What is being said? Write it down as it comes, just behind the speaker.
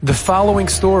The following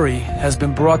story has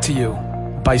been brought to you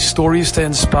by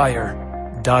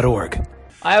StoriesToInspire.org.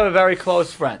 I have a very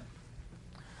close friend.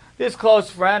 This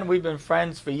close friend, we've been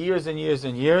friends for years and years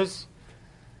and years.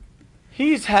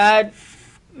 He's had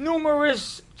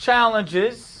numerous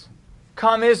challenges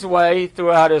come his way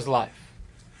throughout his life.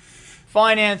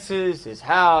 Finances, his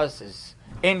house, his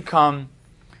income,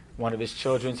 one of his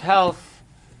children's health.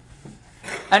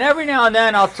 And every now and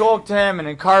then I'll talk to him and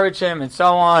encourage him and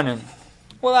so on, and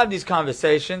we'll have these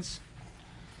conversations.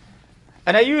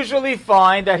 And I usually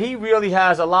find that he really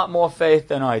has a lot more faith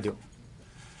than I do.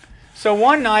 So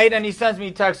one night, and he sends me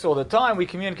texts all the time. We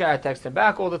communicate, I text him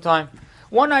back all the time.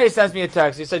 One night he sends me a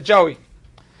text. He said, Joey,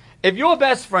 if your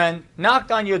best friend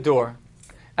knocked on your door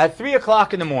at 3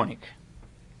 o'clock in the morning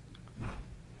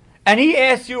and he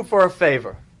asked you for a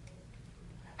favor,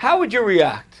 how would you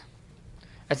react?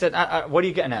 I said, what are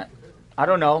you getting at? I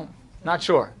don't know. Not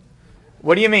sure.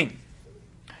 What do you mean?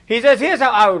 He says, here's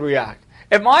how I would react.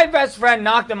 If my best friend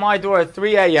knocked on my door at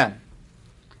 3 a.m.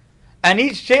 and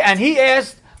he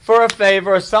asked for a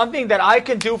favor or something that I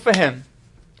can do for him,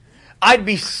 I'd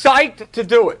be psyched to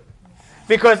do it.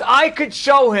 Because I could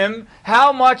show him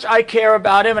how much I care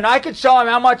about him, and I could show him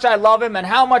how much I love him and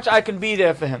how much I can be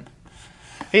there for him.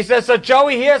 He says, so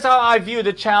Joey, here's how I view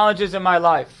the challenges in my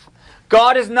life.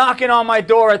 God is knocking on my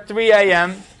door at 3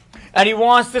 a.m. and he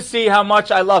wants to see how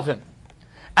much I love him.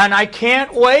 And I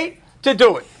can't wait to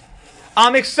do it.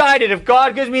 I'm excited. If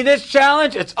God gives me this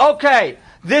challenge, it's okay.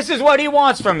 This is what he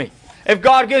wants from me. If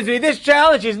God gives me this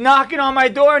challenge, he's knocking on my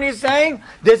door and he's saying,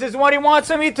 this is what he wants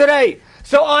from me today.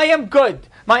 So I am good.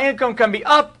 My income can be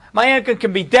up. My income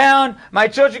can be down. My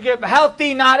children get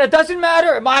healthy. It doesn't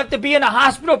matter. If I have to be in a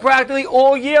hospital practically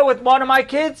all year with one of my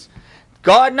kids,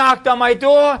 God knocked on my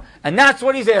door, and that's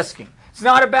what he's asking. It's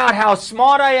not about how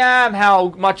smart I am,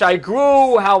 how much I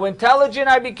grew, how intelligent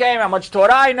I became, how much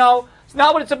Torah I know. It's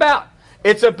not what it's about.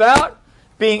 It's about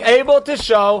being able to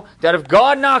show that if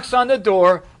God knocks on the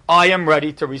door, I am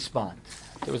ready to respond.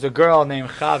 There was a girl named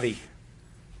Chavi.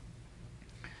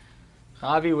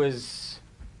 Chavi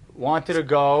wanted to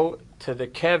go to the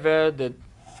kever, the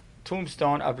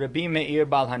tombstone of Rabbi Meir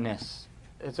Baal HaNes.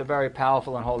 It's a very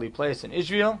powerful and holy place in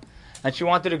Israel, and she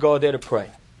wanted to go there to pray.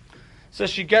 So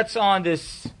she gets on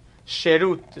this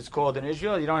sherut, it's called in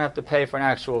Israel. You don't have to pay for an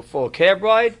actual full cab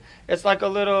ride. It's like a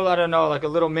little, like a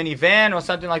little minivan or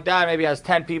something like that. Maybe it has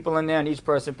 10 people in there, and each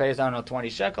person pays, 20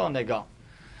 shekel, and they go.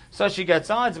 So she gets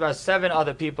on. It's about 7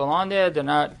 other people on there.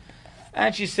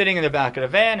 And she's sitting in the back of the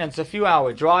van, and it's a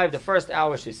few-hour drive. The first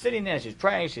hour she's sitting there, she's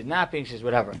praying, she's napping, she's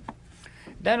whatever.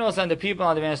 Then all of a sudden the people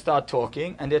on the van start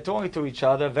talking, and they're talking to each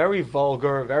other, very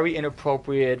vulgar, very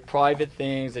inappropriate, private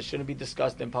things that shouldn't be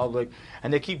discussed in public.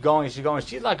 And they keep going, she's going.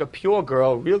 She's like a pure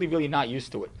girl, really, really not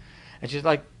used to it. And she's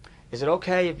like, is it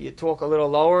okay if you talk a little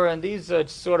lower? And these are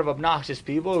sort of obnoxious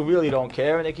people who really don't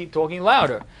care, and they keep talking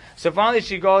louder. So finally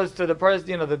she goes to the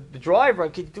person, the driver,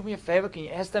 can you do me a favor? Can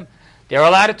you ask them? They're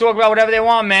allowed to talk about whatever they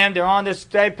want, ma'am. They're on this,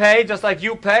 they pay just like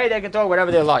you pay. They can talk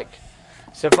whatever they like.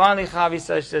 So finally Chavi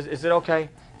says, is it okay?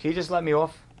 Can you just let me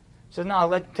off? She says, no,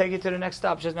 I'll take you to the next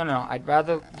stop. She says, no, I'd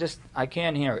rather I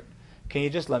can't hear it. Can you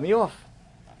just let me off?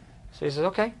 So he says,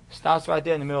 okay. Stops right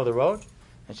there in the middle of the road,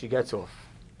 and she gets off.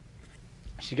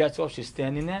 She gets off, she's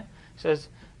standing there. She says,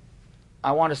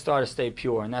 I want to start to stay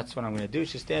pure, and that's what I'm going to do.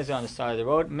 She stands there on the side of the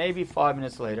road. Maybe 5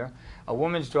 minutes later, a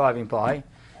woman's driving by,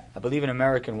 I believe an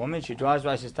American woman. She drives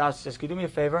by, she stops, she says, can you do me a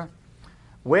favor?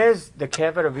 Where's the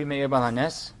kever of Rabbi Meir Baal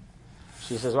HaNes?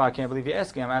 She says, well, I can't believe you're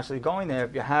asking. I'm actually going there.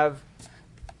 If you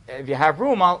have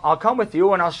room, I'll come with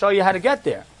you and I'll show you how to get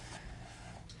there.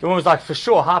 The woman's like, for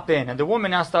sure, hop in. And the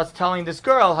woman now starts telling this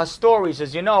girl her story. She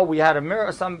says, we had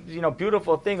a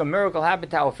beautiful thing, a miracle happened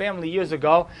to our family years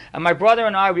ago. And my brother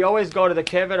and I, we always go to the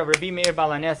kever of Rabbi Meir Baal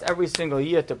HaNes every single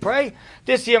year to pray.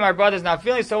 This year, my brother's not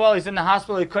feeling so well. He's in the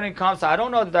hospital. He couldn't come, so I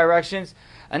don't know the directions.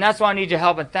 And that's why I need your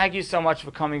help. And thank you so much for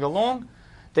coming along.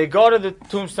 They go to the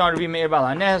tombstone of Rabbi Meir Baal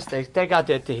HaNes, they take out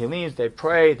their tehillim, they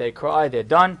pray, they cry, they're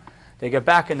done. They get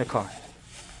back in the car.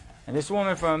 And this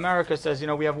woman from America says,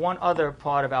 we have one other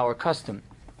part of our custom.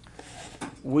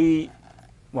 When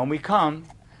we come,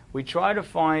 we try to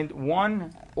find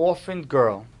one orphaned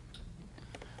girl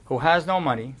who has no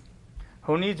money,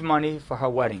 who needs money for her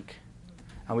wedding.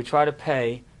 And we try to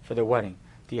pay for the wedding.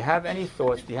 Do you have any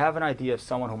thoughts? Do you have an idea of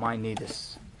someone who might need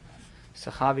this?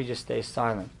 So Chavi just stays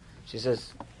silent. She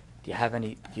says, do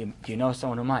you know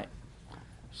someone who might?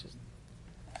 She says,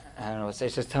 I don't know. She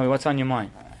says, tell me, what's on your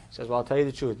mind? She says, well, I'll tell you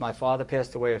the truth. My father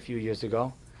passed away a few years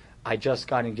ago. I just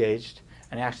got engaged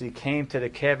and actually came to the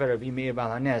kever of Rabbi Meir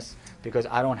Baal HaNes because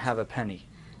I don't have a penny.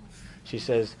 She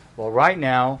says, well, right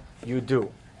now, you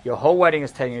do. Your whole wedding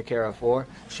is taken care of for.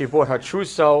 She bought her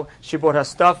trousseau. She bought her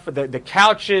stuff, the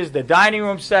couches, the dining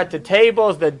room set, the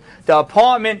tables, the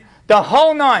apartment, the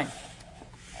whole nine.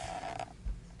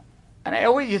 And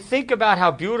you think about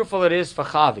how beautiful it is for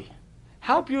Chavi.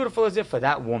 How beautiful is it for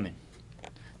that woman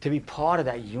to be part of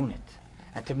that unit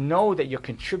and to know that you're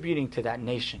contributing to that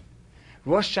nation?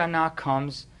 Rosh Hashanah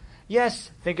comes.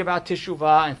 Yes, think about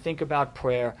Teshuvah and think about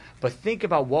prayer, but think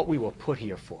about what we were put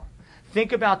here for.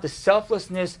 Think about the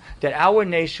selflessness that our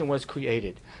nation was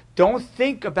created. Don't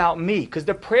think about me, because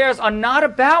the prayers are not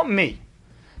about me.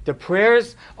 The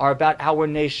prayers are about our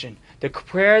nation. The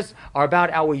prayers are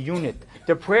about our unit.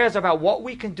 The prayers are about what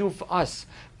we can do for us.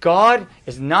 God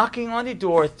is knocking on the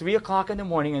door at 3 o'clock in the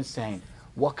morning and saying,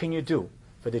 what can you do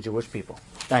for the Jewish people?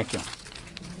 Thank you.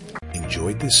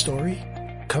 Enjoyed this story?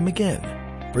 Come again.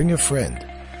 Bring a friend.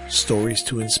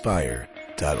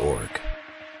 StoriesToInspire.org